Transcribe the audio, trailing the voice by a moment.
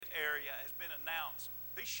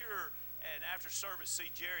be sure and after service see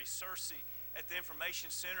Jerry Searcy at the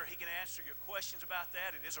Information Center. He can answer your questions about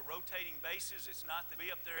that. It is a rotating basis. It's not to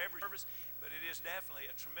be up there every service, but it is definitely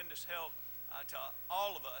a tremendous help to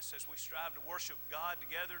all of us as we strive to worship God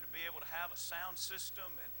together, to be able to have a sound system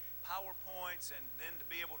and PowerPoints, and then to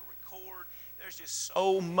be able to record. There's just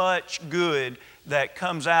so much good that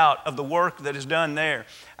comes out of the work that is done there.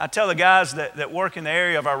 I tell the guys that work in the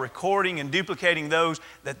area of our recording and duplicating those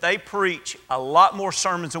that they preach a lot more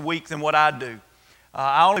sermons a week than what I do.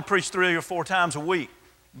 I only preach 3 or 4 times a week,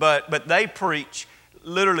 but they preach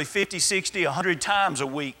literally 50, 60, 100 times a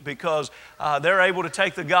week because they're able to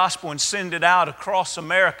take the gospel and send it out across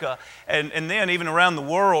America and then even around the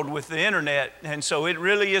world with the internet. And so it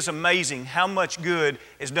really is amazing how much good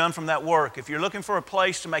is done from that work. If you're looking for a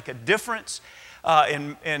place to make a difference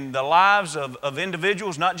in the lives of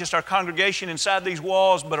individuals, not just our congregation inside these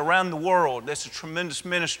walls, but around the world, that's a tremendous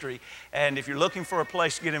ministry. And if you're looking for a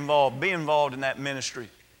place to get involved, be involved in that ministry.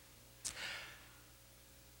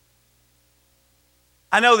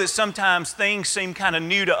 I know that sometimes things seem kind of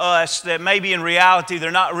new to us that maybe in reality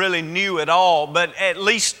they're not really new at all, but at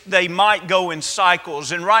least they might go in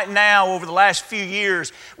cycles. And right now, over the last few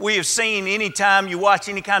years, we have seen anytime you watch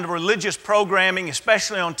any kind of religious programming,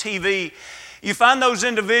 especially on TV, you find those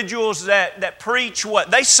individuals that preach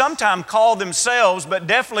what they sometimes call themselves, but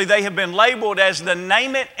definitely they have been labeled as the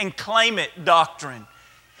name it and claim it doctrine.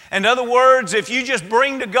 In other words, if you just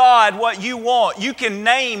bring to God what you want, you can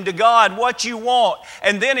name to God what you want,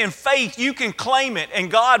 and then in faith you can claim it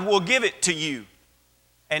and God will give it to you.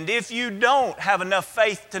 And if you don't have enough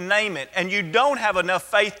faith to name it and you don't have enough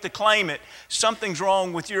faith to claim it, something's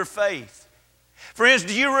wrong with your faith. Friends,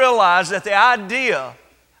 do you realize that the idea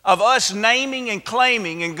of us naming and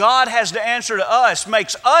claiming and God has to answer to us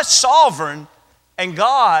makes us sovereign and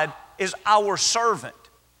God is our servant?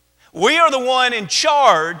 We are the one in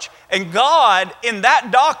charge, and God, in that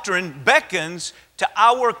doctrine, beckons to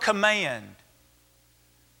our command.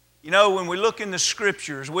 You know, when we look in the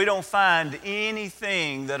Scriptures, we don't find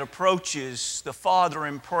anything that approaches the Father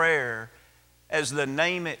in prayer as the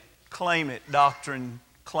name it, claim it doctrine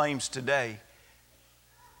claims today.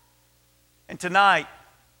 And tonight,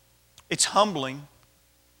 it's humbling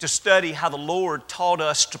to study how the Lord taught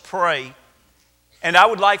us to pray. And I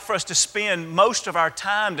would like for us to spend most of our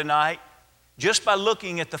time tonight just by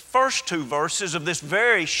looking at the first 2 verses of this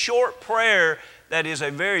very short prayer that is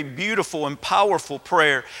a very beautiful and powerful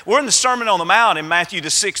prayer. We're in the Sermon on the Mount in Matthew the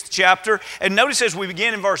 6th chapter. And notice as we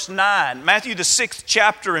begin in verse 9, Matthew the 6th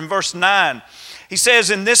chapter in verse 9, he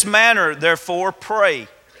says, "In this manner, therefore, pray,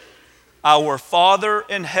 Our Father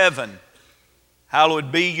in heaven,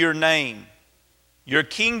 hallowed be your name. Your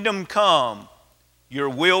kingdom come. Your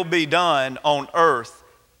will be done on earth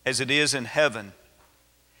as it is in heaven.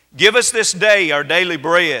 Give us this day our daily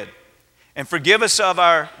bread, and forgive us of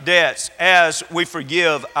our debts as we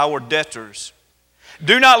forgive our debtors.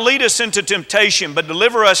 Do not lead us into temptation, but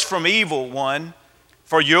deliver us from evil one.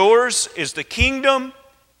 For yours is the kingdom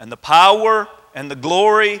and the power and the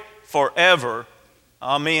glory forever.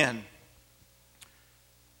 Amen."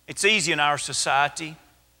 It's easy in our society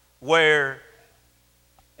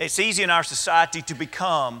to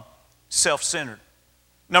become self-centered.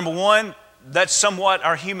 Number one, that's somewhat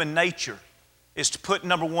our human nature, is to put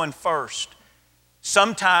number one first.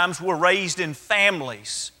 Sometimes we're raised in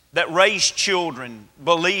families that raise children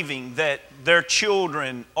believing that their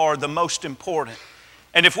children are the most important.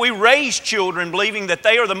 And if we raise children believing that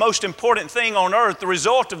they are the most important thing on earth, the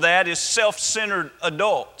result of that is self-centered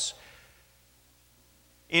adults.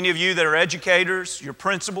 Any of you that are educators, your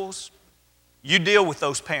principals, you deal with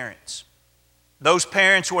those parents. Those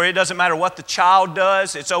parents where it doesn't matter what the child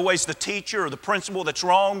does, it's always the teacher or the principal that's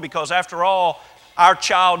wrong because after all, our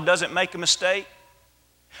child doesn't make a mistake.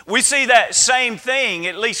 We see that same thing,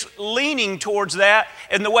 at least leaning towards that,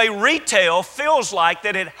 in the way retail feels like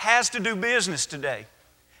that it has to do business today.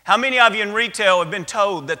 How many of you in retail have been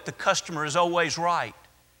told that the customer is always right?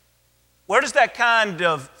 Where does that kind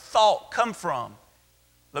of thought come from?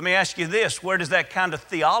 Let me ask you this, where does that kind of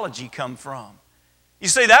theology come from? You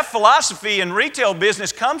see, that philosophy in retail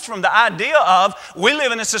business comes from the idea of we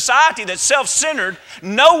live in a society that's self-centered.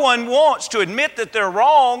 No one wants to admit that they're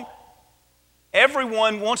wrong.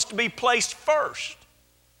 Everyone wants to be placed first.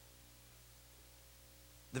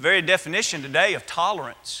 The very definition today of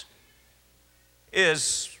tolerance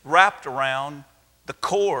is wrapped around the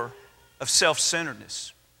core of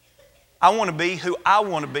self-centeredness. I want to be who I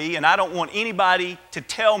want to be, and I don't want anybody to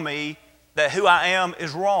tell me that who I am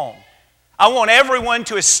is wrong. I want everyone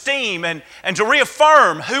to esteem and to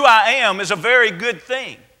reaffirm who I am is a very good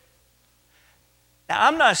thing. Now,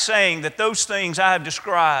 I'm not saying that those things I have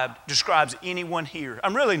describes anyone here.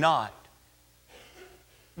 I'm really not.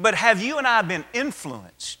 But have you and I been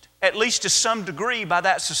influenced, at least to some degree, by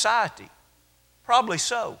that society? Probably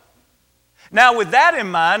so. Now, with that in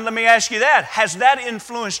mind, let me ask you that. Has that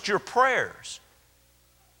influenced your prayers?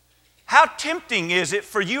 How tempting is it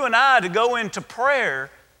for you and I to go into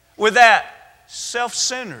prayer with that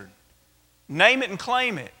self-centered, name it and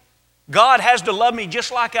claim it, God has to love me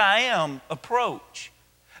just like I am approach?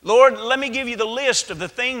 Lord, let me give you the list of the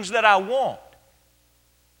things that I want.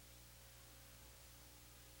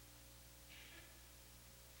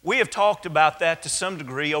 We have talked about that to some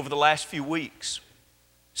degree over the last few weeks.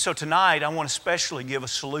 So tonight, I want to especially give a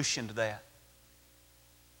solution to that.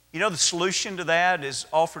 You know, the solution to that is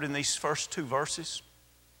offered in these first two verses.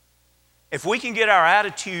 If we can get our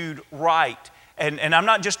attitude right, and I'm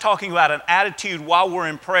not just talking about an attitude while we're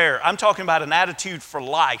in prayer, I'm talking about an attitude for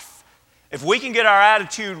life. If we can get our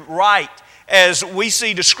attitude right, as we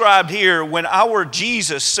see described here, when our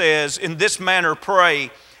Jesus says, in this manner pray,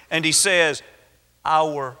 and He says,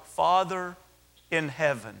 our Father in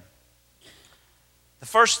heaven. The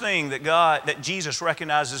first thing that Jesus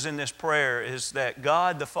recognizes in this prayer is that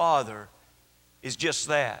God the Father is just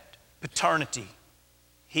that, paternity.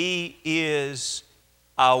 He is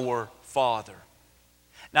our Father.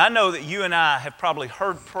 Now I know that you and I have probably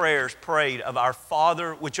heard prayers prayed of our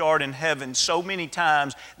Father which art in heaven so many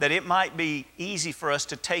times that it might be easy for us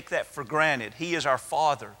to take that for granted. He is our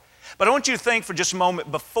Father. But I want you to think for just a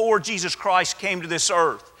moment before Jesus Christ came to this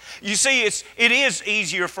earth. You see, it is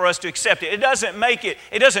easier for us to accept it. It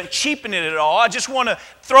doesn't cheapen it at all. I just want to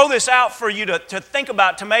throw this out for you to think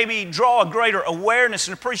about, to maybe draw a greater awareness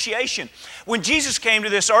and appreciation. When Jesus came to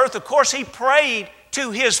this earth, of course, He prayed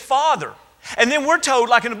to His Father. And then we're told,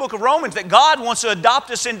 like in the book of Romans, that God wants to adopt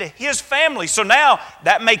us into His family. So now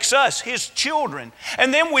that makes us His children.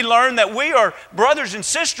 And then we learn that we are brothers and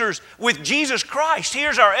sisters with Jesus Christ.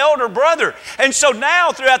 Here's our elder brother. And so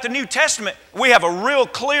now throughout the New Testament, we have a real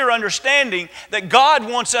clear understanding that God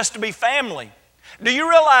wants us to be family. Do you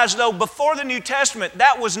realize, though, before the New Testament,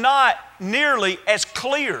 that was not nearly as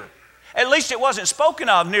clear. At least it wasn't spoken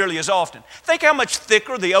of nearly as often. Think how much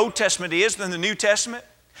thicker the Old Testament is than the New Testament.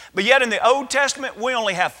 But yet in the Old Testament, we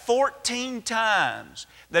only have 14 times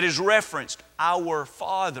that is referenced our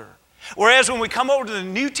Father. Whereas when we come over to the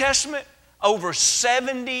New Testament, over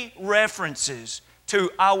 70 references to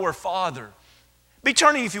our Father. Be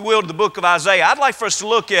turning, if you will, to the book of Isaiah. I'd like for us to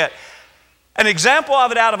look at an example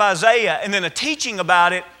of it out of Isaiah and then a teaching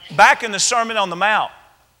about it back in the Sermon on the Mount.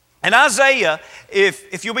 And Isaiah,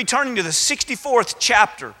 if you'll be turning to the 64th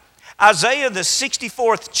chapter, Isaiah, the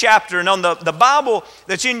 64th chapter, and on the Bible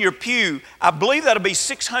that's in your pew, I believe that'll be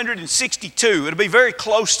 662. It'll be very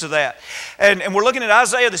close to that. And we're looking at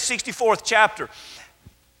Isaiah, the 64th chapter.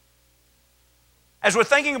 As we're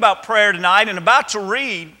thinking about prayer tonight and about to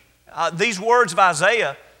read these words of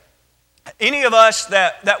Isaiah, any of us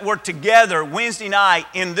that were together Wednesday night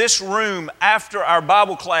in this room after our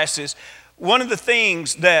Bible classes, one of the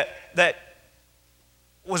things that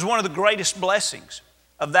was one of the greatest blessings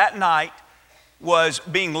of that night was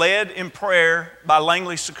being led in prayer by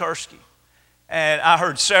Langley Sikorsky. And I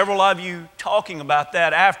heard several of you talking about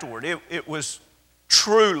that afterward. It was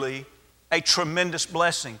truly a tremendous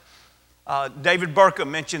blessing. David Burka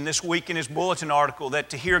mentioned this week in his bulletin article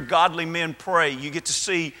that to hear godly men pray, you get to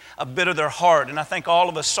see a bit of their heart. And I think all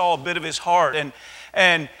of us saw a bit of his heart.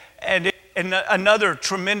 And another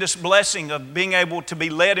tremendous blessing of being able to be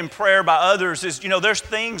led in prayer by others is, there's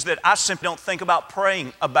things that I simply don't think about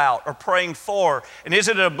praying about or praying for. And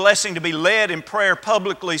isn't it a blessing to be led in prayer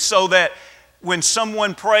publicly so that when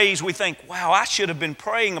someone prays, we think, wow, I should have been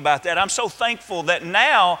praying about that. I'm so thankful that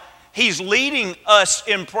now He's leading us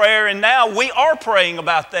in prayer and now we are praying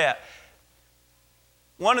about that.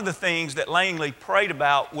 One of the things that Langley prayed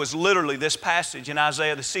about was literally this passage in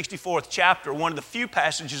Isaiah, the 64th chapter, one of the few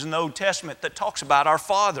passages in the Old Testament that talks about our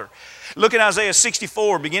Father. Look at Isaiah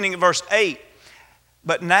 64, beginning at verse 8.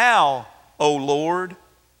 But now, O Lord,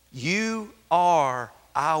 you are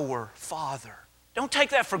our Father. Don't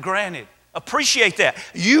take that for granted. Appreciate that.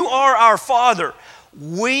 You are our Father.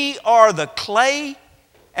 We are the clay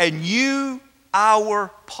and you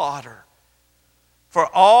our potter. For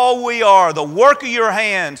all we are, the work of your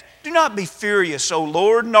hands. Do not be furious, O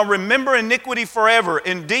Lord, nor remember iniquity forever.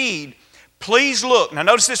 Indeed, please look. Now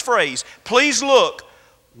notice this phrase. Please look.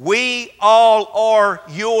 We all are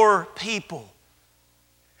your people.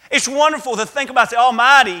 It's wonderful to think about the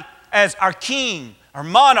Almighty as our King, our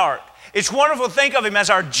monarch. It's wonderful to think of Him as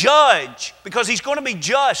our judge because He's going to be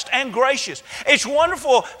just and gracious. It's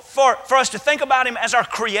wonderful for us to think about Him as our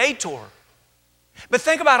Creator. But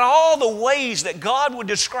think about all the ways that God would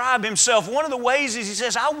describe Himself. One of the ways is He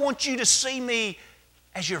says, I want you to see me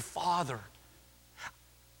as your Father.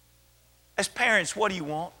 As parents, what do you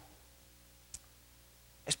want?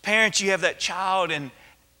 As parents, you have that child, and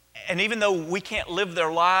even though we can't live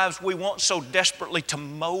their lives, we want so desperately to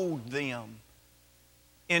mold them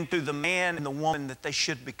into the man and the woman that they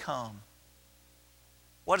should become.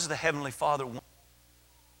 What does the Heavenly Father want?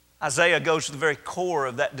 Isaiah goes to the very core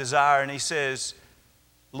of that desire, and he says,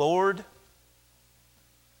 Lord,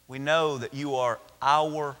 we know that you are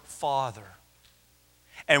our Father.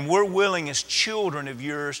 And we're willing as children of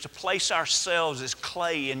yours to place ourselves as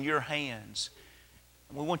clay in your hands.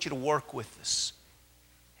 And we want you to work with us.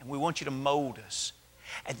 And we want you to mold us.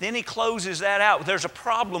 And then he closes that out. There's a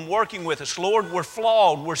problem working with us. Lord, we're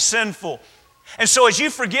flawed. We're sinful. And so as you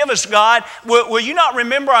forgive us, God, will you not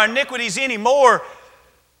remember our iniquities anymore?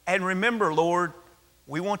 And remember, Lord,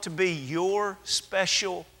 we want to be your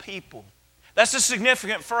special people. That's a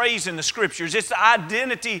significant phrase in the Scriptures. It's the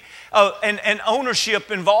identity and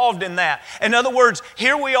ownership involved in that. In other words,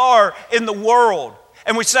 here we are in the world,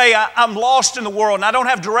 and we say, I'm lost in the world, and I don't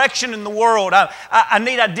have direction in the world. I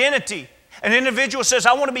need identity. An individual says,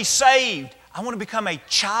 I want to be saved. I want to become a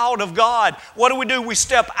child of God. What do? We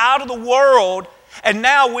step out of the world, and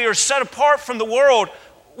now we are set apart from the world.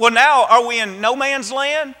 Well, now, are we in no man's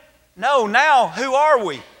land? No, now, who are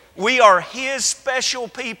we? We are His special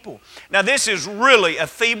people. Now, this is really a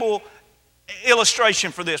feeble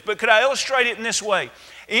illustration for this, but could I illustrate it in this way?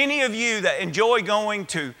 Any of you that enjoy going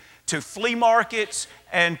to flea markets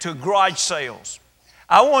and to garage sales,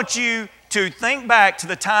 I want you to think back to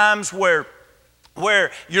the times where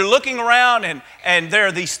you're looking around and there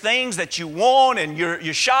are these things that you want and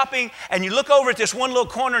you're shopping, and you look over at this one little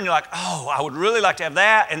corner and you're like, oh, I would really like to have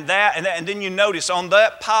that and that and that. And then you notice on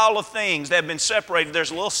that pile of things that have been separated,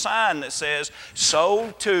 there's a little sign that says,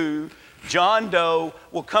 sold to John Doe,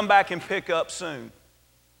 will come back and pick up soon.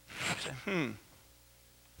 I say,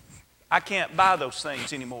 I can't buy those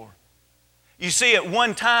things anymore. You see, at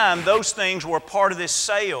one time, those things were part of this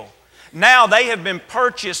sale. Now they have been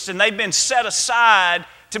purchased and they've been set aside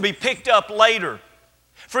to be picked up later.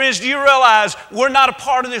 Friends, do you realize we're not a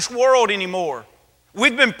part of this world anymore?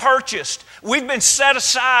 We've been purchased. We've been set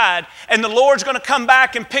aside, and the Lord's going to come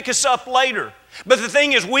back and pick us up later. But the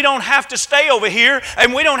thing is, we don't have to stay over here,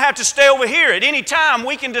 and we don't have to stay over here. At any time,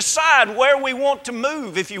 we can decide where we want to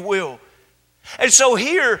move, if you will. And so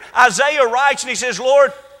here, Isaiah writes and he says,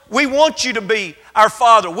 Lord, we want you to be our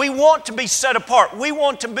Father. We want to be set apart. We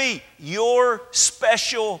want to be your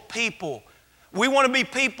special people. We want to be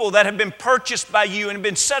people that have been purchased by you and have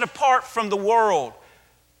been set apart from the world.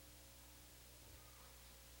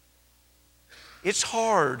 It's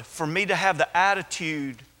hard for me to have the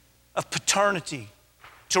attitude of paternity,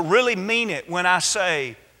 to really mean it when I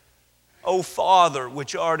say, O Father,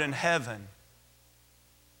 which art in heaven,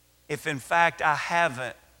 if in fact I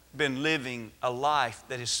haven't been living a life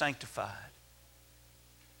that is sanctified.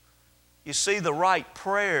 You see, the right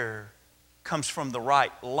prayer comes from the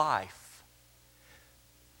right life.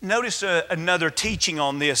 Notice another teaching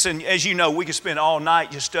on this, and as you know, we could spend all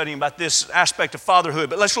night just studying about this aspect of fatherhood,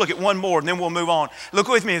 but let's look at one more and then we'll move on. Look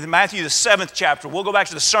with me at Matthew the 7th chapter. We'll go back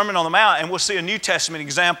to the Sermon on the Mount and we'll see a New Testament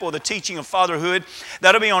example of the teaching of fatherhood.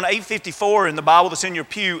 That'll be on 854 in the Bible that's in your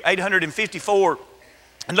pew, 854.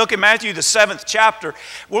 And look at Matthew the 7th chapter.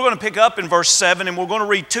 We're going to pick up in verse 7 and we're going to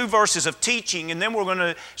read 2 verses of teaching, and then we're going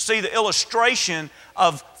to see the illustration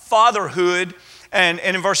of fatherhood. And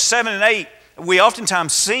in verse 7 and 8, we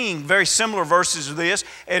oftentimes sing very similar verses of this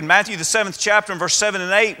in Matthew the 7th chapter in verse 7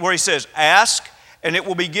 and 8, where he says, ask and it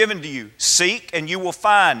will be given to you. Seek and you will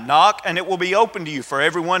find. Knock and it will be opened to you. For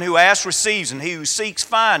everyone who asks receives, and he who seeks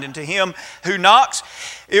finds, and to him who knocks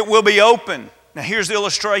it will be open. Now here's the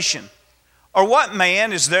illustration. Or what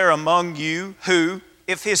man is there among you who,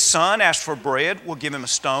 if his son asks for bread, will give him a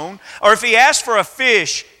stone? Or if he asks for a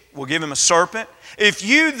fish, will give him a serpent? If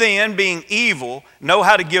you then, being evil, know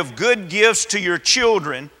how to give good gifts to your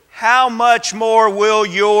children, how much more will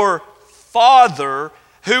your Father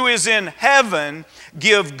who is in heaven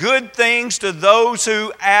give good things to those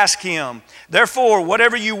who ask him? Therefore,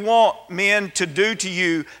 whatever you want men to do to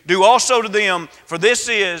you, do also to them, for this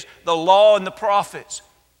is the law and the prophets.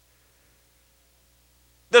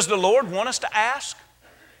 Does the Lord want us to ask?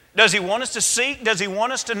 Does He want us to seek? Does He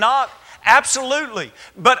want us to knock? Absolutely.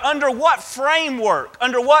 But under what framework,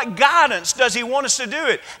 under what guidance does He want us to do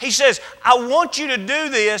it? He says, I want you to do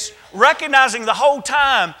this recognizing the whole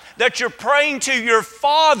time that you're praying to your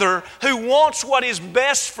Father who wants what is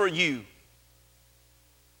best for you.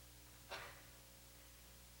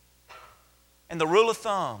 And the rule of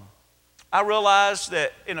thumb, I realize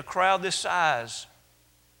that in a crowd this size,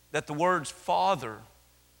 that the words Father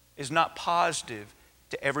is not positive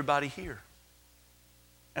to everybody here.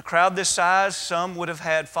 In a crowd this size, some would have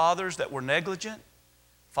had fathers that were negligent,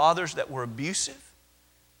 fathers that were abusive.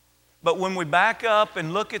 But when we back up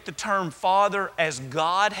and look at the term Father as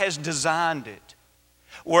God has designed it,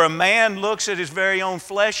 where a man looks at his very own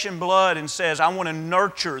flesh and blood and says, I want to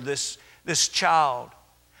nurture this child.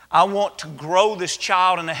 I want to grow this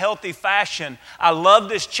child in a healthy fashion. I love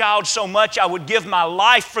this child so much I would give my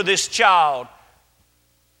life for this child.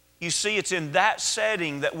 You see, it's in that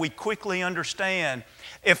setting that we quickly understand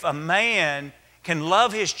if a man can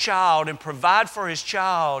love his child and provide for his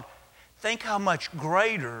child, think how much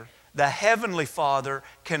greater the Heavenly Father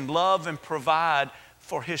can love and provide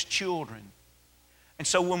for His children. And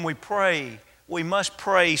so when we pray, we must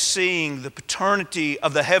pray seeing the paternity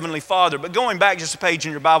of the Heavenly Father. But going back just a page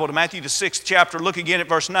in your Bible to Matthew the 6th chapter, look again at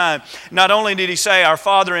verse 9. Not only did He say, Our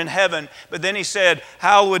Father in heaven, but then He said,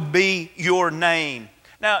 Hallowed be your name.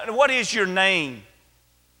 Now, what is your name?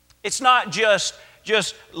 It's not just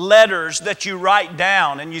letters that you write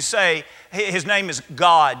down and you say, His name is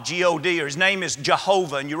God, G-O-D, or His name is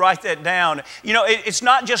Jehovah, and you write that down. You know, it's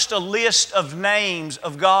not just a list of names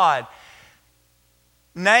of God.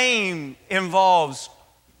 Name involves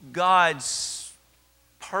God's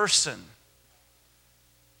person,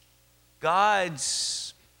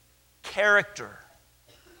 God's character,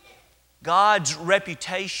 God's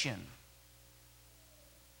reputation.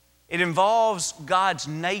 It involves God's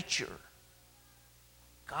nature,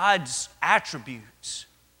 God's attributes.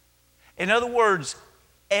 In other words,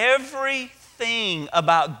 everything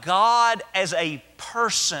about God as a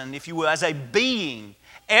person, if you will, as a being,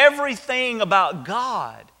 everything about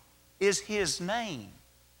God is His name.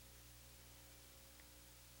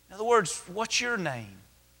 In other words, what's your name?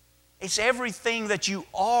 It's everything that you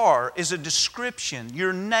are is a description.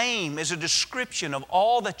 Your name is a description of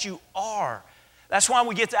all that you are. That's why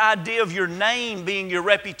we get the idea of your name being your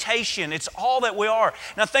reputation. It's all that we are.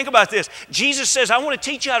 Now think about this. Jesus says, I want to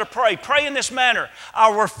teach you how to pray. Pray in this manner.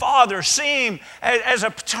 Our Father, see Him as a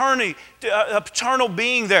paternal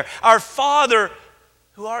being there. Our Father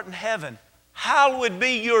who art in heaven, hallowed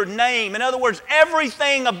be your name. In other words,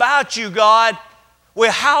 everything about you, God, we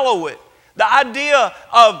hallow it. The idea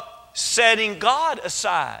of setting God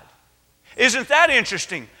aside. Isn't that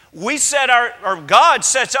interesting? We set God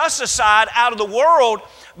sets us aside out of the world,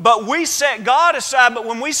 but we set God aside. But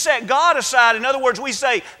when we set God aside, in other words, we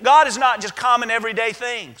say God is not just common everyday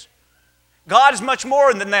things. God is much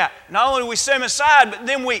more than that. Not only do we set Him aside, but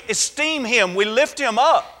then we esteem Him, we lift Him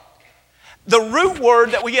up. The root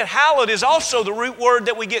word that we get hallowed is also the root word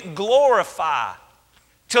that we get glorify,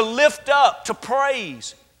 to lift up, to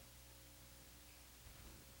praise.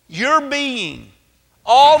 Your being,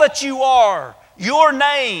 all that you are, your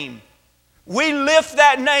name, we lift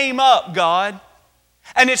that name up, God.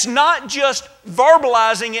 And it's not just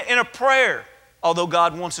verbalizing it in a prayer, although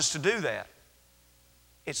God wants us to do that.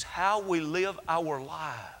 It's how we live our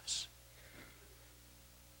lives.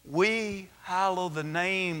 We hallow the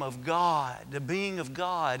name of God, the being of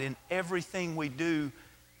God, in everything we do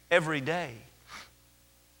every day.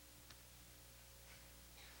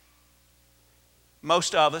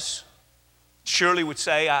 Most of us surely would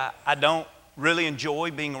say, I don't really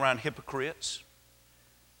enjoy being around hypocrites.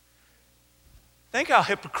 Think how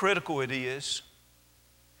hypocritical it is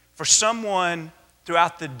for someone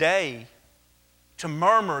throughout the day to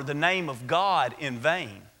murmur the name of God in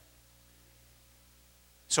vain.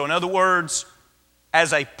 So in other words,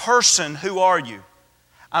 as a person, who are you?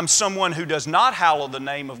 I'm someone who does not hallow the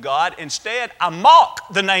name of God. Instead, I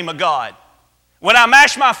mock the name of God. When I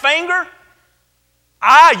mash my finger,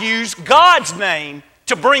 I use God's name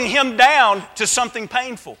to bring Him down to something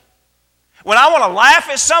painful. When I want to laugh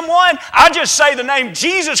at someone, I just say the name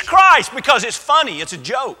Jesus Christ because it's funny, it's a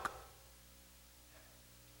joke.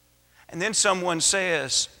 And then someone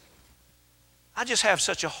says, I just have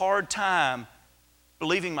such a hard time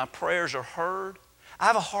believing my prayers are heard. I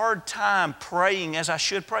have a hard time praying as I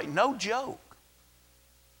should pray. No joke.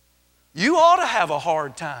 You ought to have a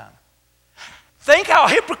hard time. Think how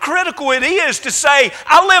hypocritical it is to say,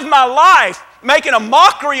 I live my life making a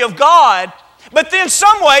mockery of God, but then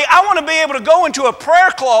some way I want to be able to go into a prayer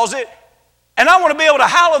closet and I want to be able to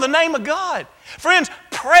hallow the name of God. Friends,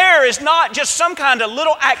 prayer is not just some kind of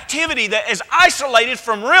little activity that is isolated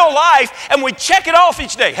from real life and we check it off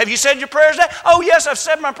each day. Have you said your prayers today? Oh yes, I've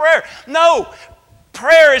said my prayer. No,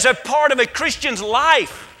 prayer is a part of a Christian's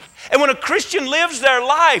life. And when a Christian lives their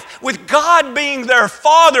life with God being their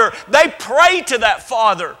Father, they pray to that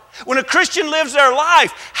Father. When a Christian lives their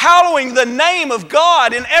life hallowing the name of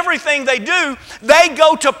God in everything they do, they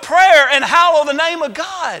go to prayer and hallow the name of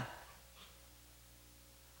God.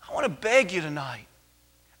 I want to beg you tonight.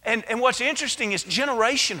 And what's interesting is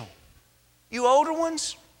generational. You older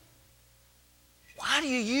ones, why do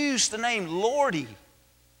you use the name Lordy?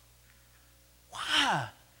 Why?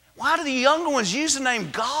 Why do the younger ones use the name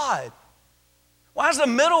God? Why does the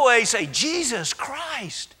middle age say Jesus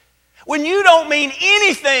Christ? When you don't mean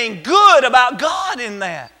anything good about God in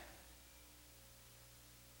that.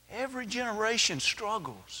 Every generation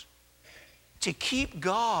struggles to keep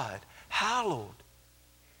God hallowed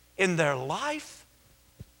in their life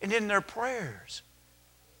and in their prayers.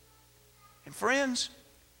 And friends,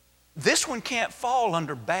 this one can't fall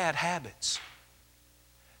under bad habits.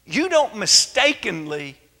 You don't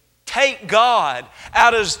mistakenly take God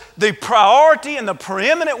out as the priority and the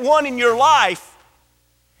preeminent one in your life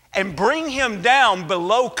and bring Him down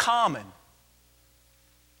below common.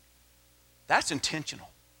 That's intentional.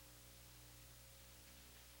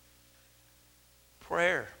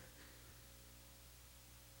 Prayer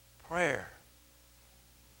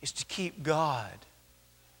is to keep God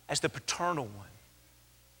as the paternal one.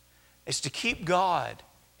 It's to keep God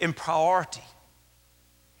in priority.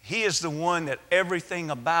 He is the one that everything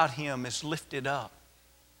about Him is lifted up.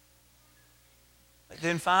 But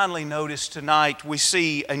then finally, notice tonight we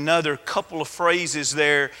see another couple of phrases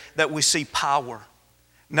there that we see power.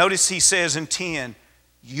 Notice he says in 10,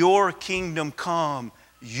 your kingdom come,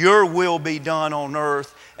 your will be done on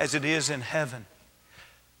earth as it is in heaven.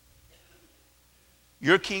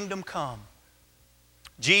 Your kingdom come.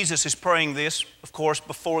 Jesus is praying this, of course,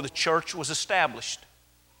 before the church was established.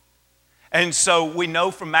 And so we know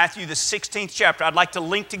from Matthew the 16th chapter, I'd like to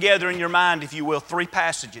link together in your mind, if you will, 3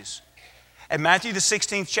 passages. In Matthew the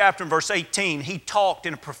 16th chapter, in verse 18, he talked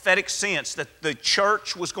in a prophetic sense that the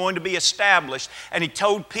church was going to be established, and he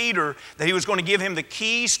told Peter that he was going to give him the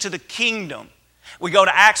keys to the kingdom. We go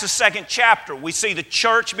to Acts the 2nd chapter. We see the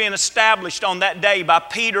church being established on that day by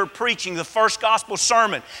Peter preaching the first gospel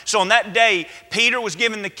sermon. So on that day, Peter was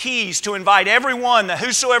given the keys to invite everyone, that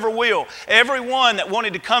whosoever will, everyone that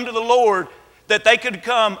wanted to come to the Lord, that they could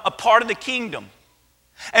become a part of the kingdom.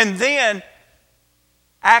 And then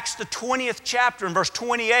Acts the 20th chapter in verse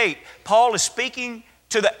 28, Paul is speaking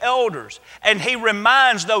to the elders, and he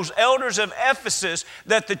reminds those elders of Ephesus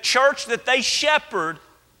that the church that they shepherd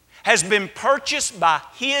has been purchased by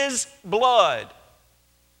His blood.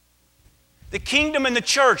 The kingdom and the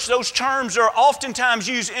church, those terms are oftentimes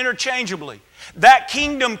used interchangeably. That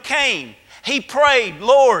kingdom came. He prayed,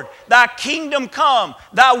 Lord, Thy kingdom come,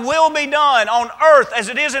 Thy will be done on earth as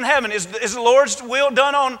it is in heaven. Is the Lord's will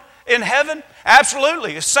done in heaven?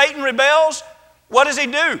 Absolutely. If Satan rebels, what does he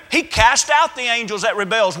do? He casts out the angels that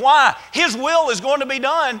rebels. Why? His will is going to be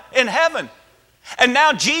done in heaven. And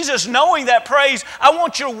now Jesus, knowing that, prays, I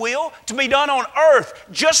want your will to be done on earth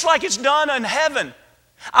just like it's done in heaven.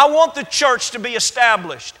 I want the church to be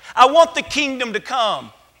established. I want the kingdom to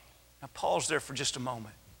come. Now pause there for just a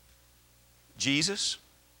moment. Jesus,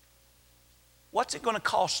 what's it going to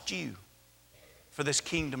cost you for this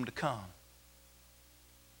kingdom to come?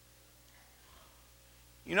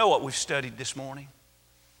 You know what we've studied this morning?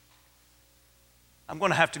 I'm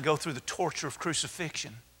going to have to go through the torture of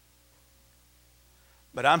crucifixion.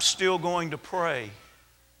 But I'm still going to pray,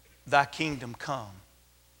 Thy kingdom come.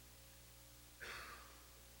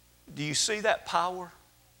 Do you see that power?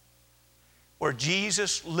 Where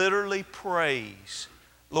Jesus literally prays,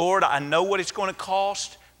 Lord, I know what it's going to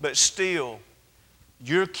cost, but still,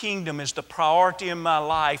 your kingdom is the priority in my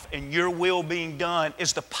life, and your will being done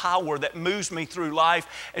is the power that moves me through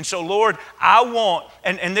life. And so, Lord, I want,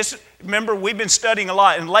 and this, remember, we've been studying a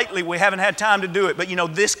lot, and lately we haven't had time to do it, but you know,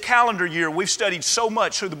 this calendar year, we've studied so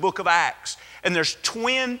much through the book of Acts. And there's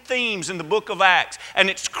twin themes in the book of Acts, and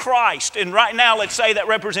it's Christ. And right now, let's say that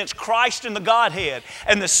represents Christ and the Godhead.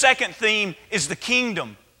 And the second theme is the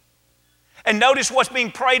kingdom. And notice what's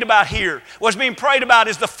being prayed about here. What's being prayed about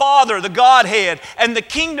is the Father, the Godhead, and the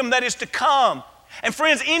kingdom that is to come. And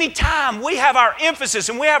friends, anytime we have our emphasis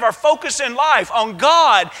and we have our focus in life on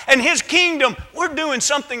God and His kingdom, we're doing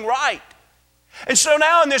something right. And so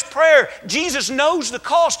now in this prayer, Jesus knows the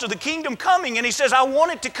cost of the kingdom coming, and He says, I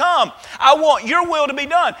want it to come. I want your will to be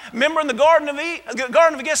done. Remember in the Garden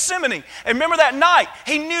of Gethsemane, and remember that night,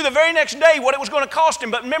 He knew the very next day what it was going to cost Him,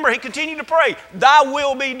 but remember, He continued to pray, Thy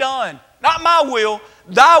will be done. Not my will,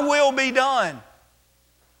 Thy will be done.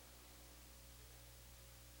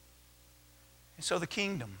 And so the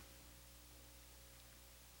kingdom,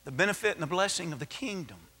 the benefit and the blessing of the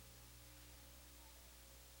kingdom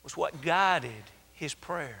was what guided his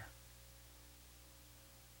prayer.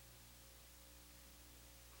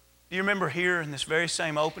 Do you remember here in this very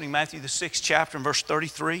same opening, Matthew the 6th chapter and verse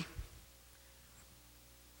 33?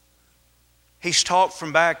 He's talked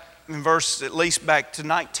from back in verse at least back to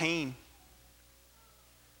 19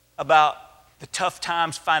 about the tough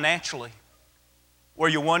times financially, where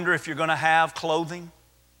you wonder if you're going to have clothing,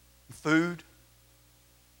 food.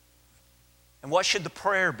 And what should the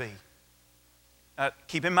prayer be?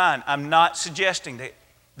 Keep in mind, I'm not suggesting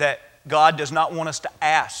that God does not want us to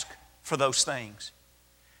ask for those things.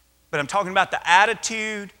 But I'm talking about the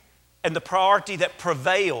attitude and the priority that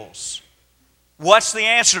prevails. What's the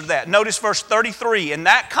answer to that? Notice verse 33. In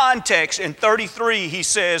that context, in 33, he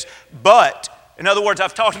says, but. In other words,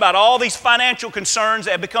 I've talked about all these financial concerns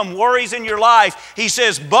that have become worries in your life. He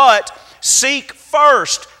says, but seek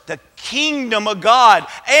first the kingdom of God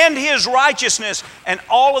and His righteousness, and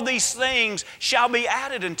all of these things shall be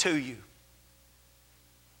added unto you.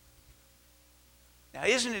 Now,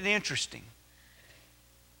 isn't it interesting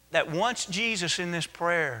that once Jesus in this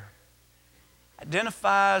prayer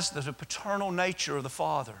identifies the paternal nature of the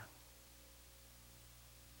Father,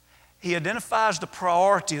 He identifies the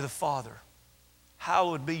priority of the Father.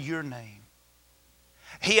 Hallowed be your name.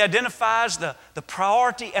 He identifies the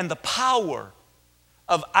priority and the power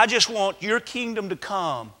of, I just want your kingdom to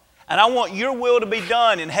come, and I want your will to be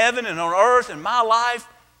done in heaven and on earth in my life.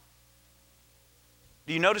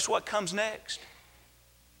 Do you notice what comes next?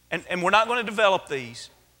 And we're not going to develop these.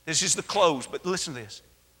 This is the close, but listen to this.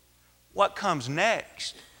 What comes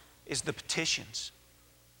next is the petitions.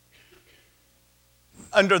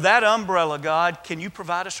 Under that umbrella, God, can you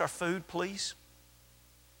provide us our food, please?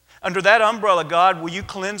 Under that umbrella, God, will you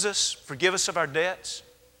cleanse us, forgive us of our debts?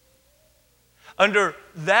 Under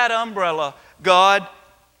that umbrella, God,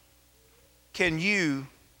 can you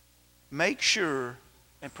make sure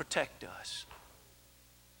and protect us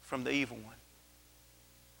from the evil one?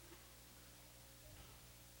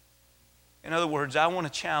 In other words, I want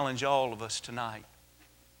to challenge all of us tonight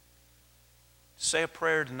to say a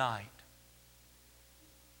prayer tonight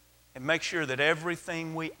and make sure that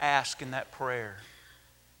everything we ask in that prayer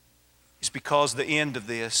is because the end of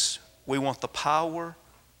this, we want the power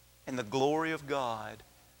and the glory of God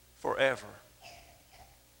forever.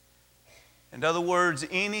 In other words,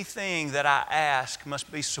 anything that I ask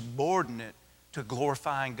must be subordinate to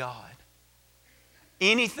glorifying God.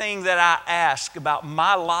 Anything that I ask about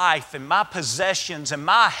my life and my possessions and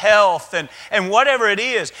my health and whatever it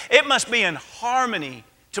is, it must be in harmony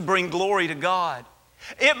to bring glory to God.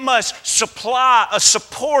 It must supply a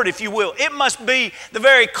support, if you will. It must be the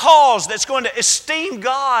very cause that's going to esteem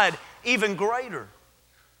God even greater.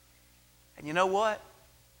 And you know what?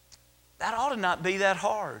 That ought to not be that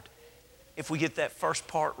hard if we get that first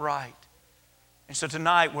part right. And so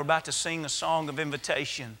tonight we're about to sing a song of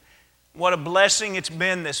invitation. What a blessing it's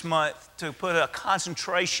been this month to put a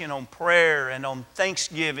concentration on prayer and on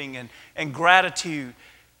thanksgiving and gratitude.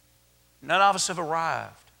 None of us have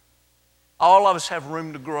arrived. All of us have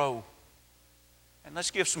room to grow. And let's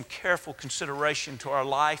give some careful consideration to our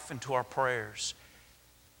life and to our prayers.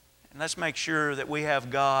 And let's make sure that we have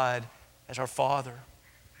God as our Father.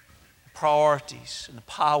 The priorities and the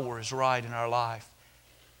power is right in our life.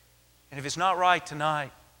 And if it's not right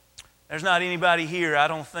tonight, there's not anybody here, I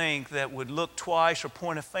don't think, that would look twice or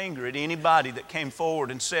point a finger at anybody that came forward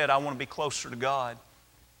and said, I want to be closer to God.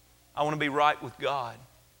 I want to be right with God.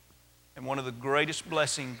 And one of the greatest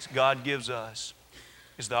blessings God gives us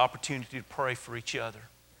is the opportunity to pray for each other.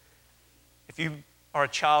 If you are a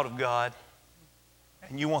child of God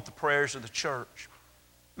and you want the prayers of the church,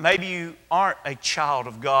 maybe you aren't a child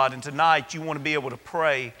of God and tonight you want to be able to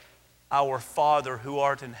pray, Our Father who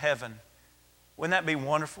art in heaven. Wouldn't that be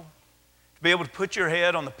wonderful? To be able to put your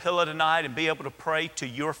head on the pillow tonight and be able to pray to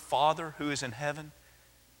your Father who is in heaven.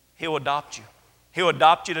 He'll adopt you. He'll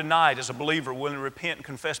adopt you tonight as a believer willing to repent and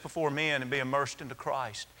confess before men and be immersed into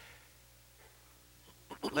Christ.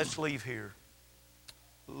 Let's leave here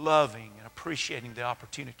loving and appreciating the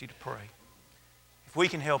opportunity to pray. If we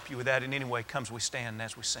can help you with that in any way, come as we stand and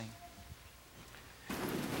as we sing.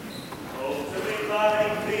 Oh, to be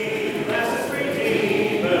loving thee, blessed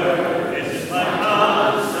Redeemer, this is my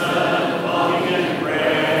constant longing and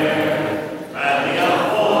prayer. Gladly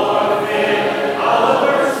I'll forfeit all of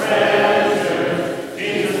our treasures,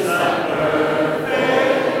 Jesus thy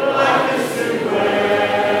perfect likeness to wear.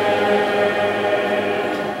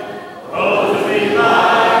 Oh, to be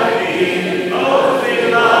like thee, oh, to be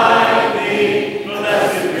like thee,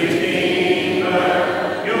 blessed Redeemer,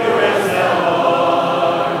 your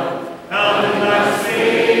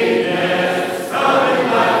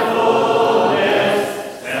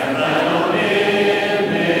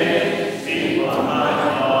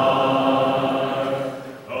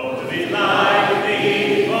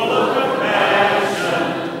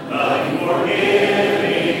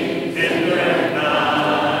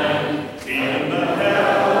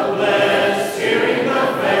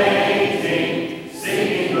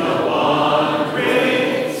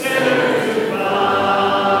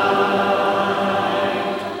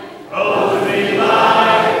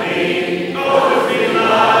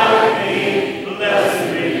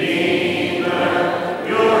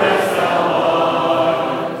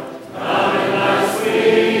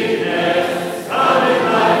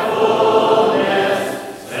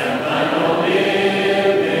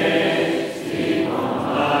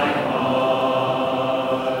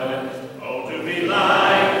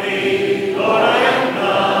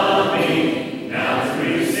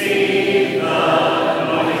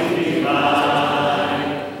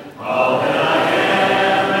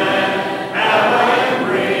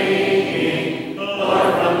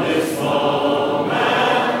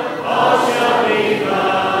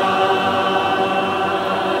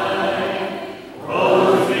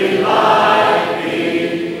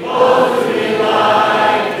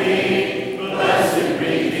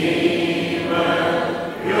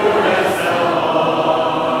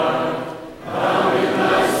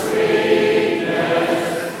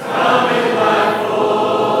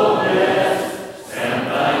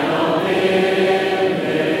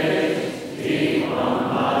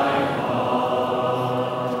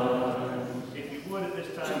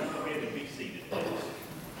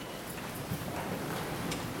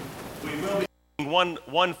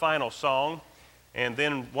one final song, and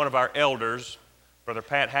then one of our elders, Brother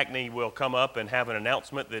Pat Hackney, will come up and have an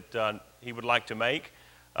announcement that he would like to make.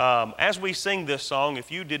 As we sing this song,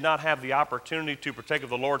 if you did not have the opportunity to partake of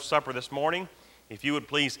the Lord's Supper this morning, if you would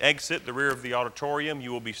please exit the rear of the auditorium,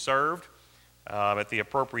 you will be served at the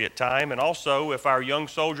appropriate time. And also, if our young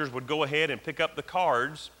soldiers would go ahead and pick up the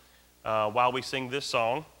cards while we sing this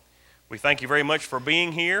song. We thank you very much for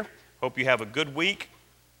being here. Hope you have a good week,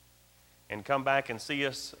 and come back and see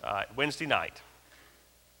us Wednesday night.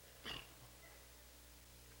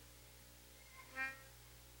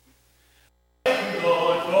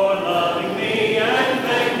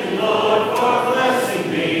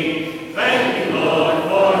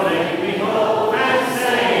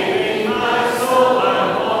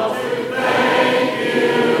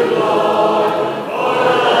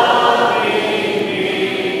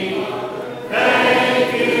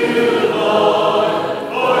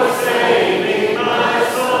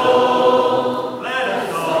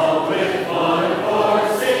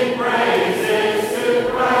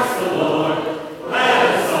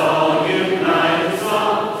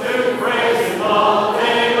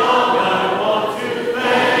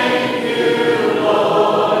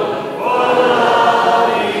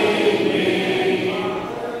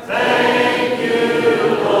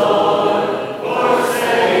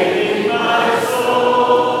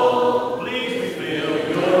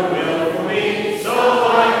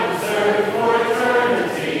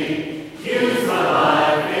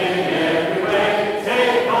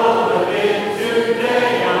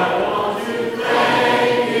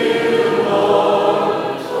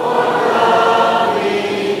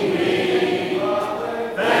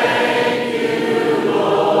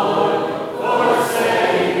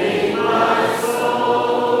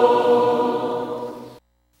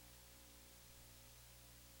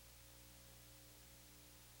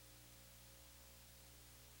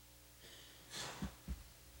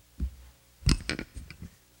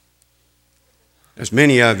 As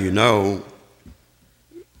many of you know,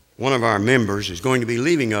 one of our members is going to be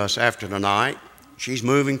leaving us after tonight. She's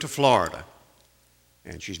moving to Florida,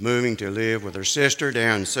 and she's moving to live with her sister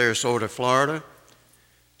down in Sarasota, Florida.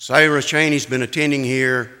 Sarah Cheney's been attending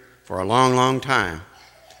here for a long, long time.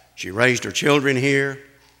 She raised her children here,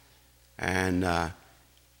 and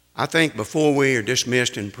I think before we are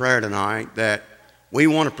dismissed in prayer tonight that we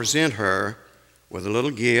want to present her with a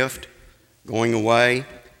little gift going away.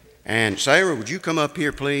 And Sarah, would you come up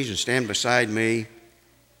here, please, and stand beside me?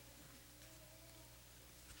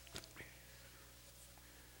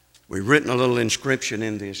 We've written a little inscription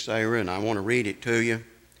in this, Sarah, and I want to read it to you.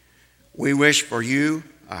 We wish for you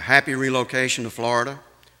a happy relocation to Florida.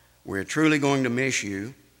 We're truly going to miss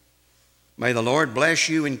you. May the Lord bless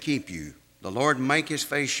you and keep you. The Lord make his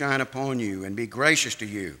face shine upon you and be gracious to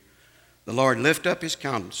you. The Lord lift up his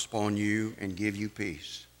countenance upon you and give you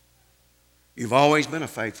peace. You've always been a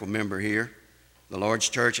faithful member here, the Lord's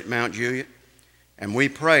Church at Mount Juliet, and we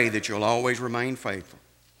pray that you'll always remain faithful.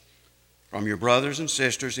 From your brothers and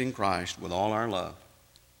sisters in Christ, with all our love,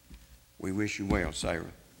 we wish you well,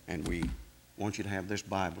 Sarah, and we want you to have this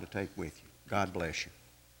Bible to take with you. God bless you.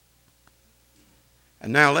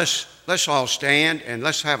 And now let's all stand and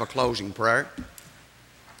let's have a closing prayer.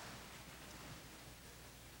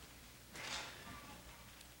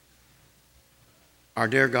 Our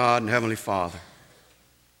dear God and Heavenly Father,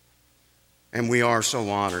 and we are so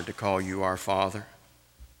honored to call you our Father.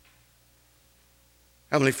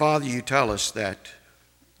 Heavenly Father, you tell us that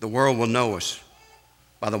the world will know us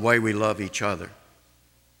by the way we love each other.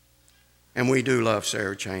 And we do love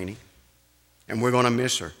Sarah Cheney, and we're going to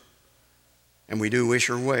miss her. And we do wish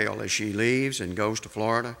her well as she leaves and goes to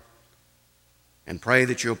Florida, and pray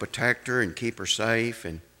that you'll protect her and keep her safe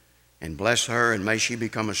and bless her, and may she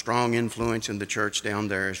become a strong influence in the church down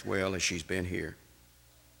there as well as she's been here.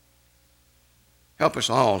 Help us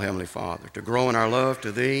all, Heavenly Father, to grow in our love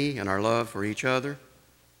to Thee and our love for each other,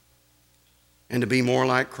 and to be more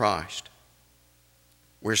like Christ.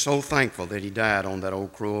 We're so thankful that He died on that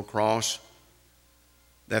old cruel cross,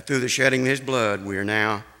 that through the shedding of His blood we are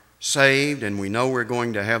now saved and we know we're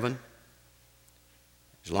going to heaven.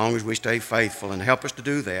 As long as we stay faithful, and help us to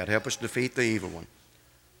do that, help us to defeat the evil one.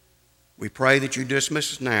 We pray that you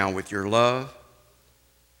dismiss us now with your love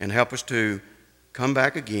and help us to come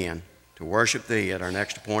back again to worship Thee at our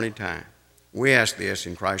next appointed time. We ask this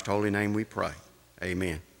in Christ's holy name we pray.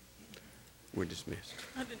 Amen. We're dismissed.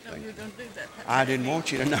 I didn't know you were going to do that. I didn't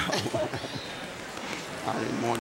want you to know. I didn't want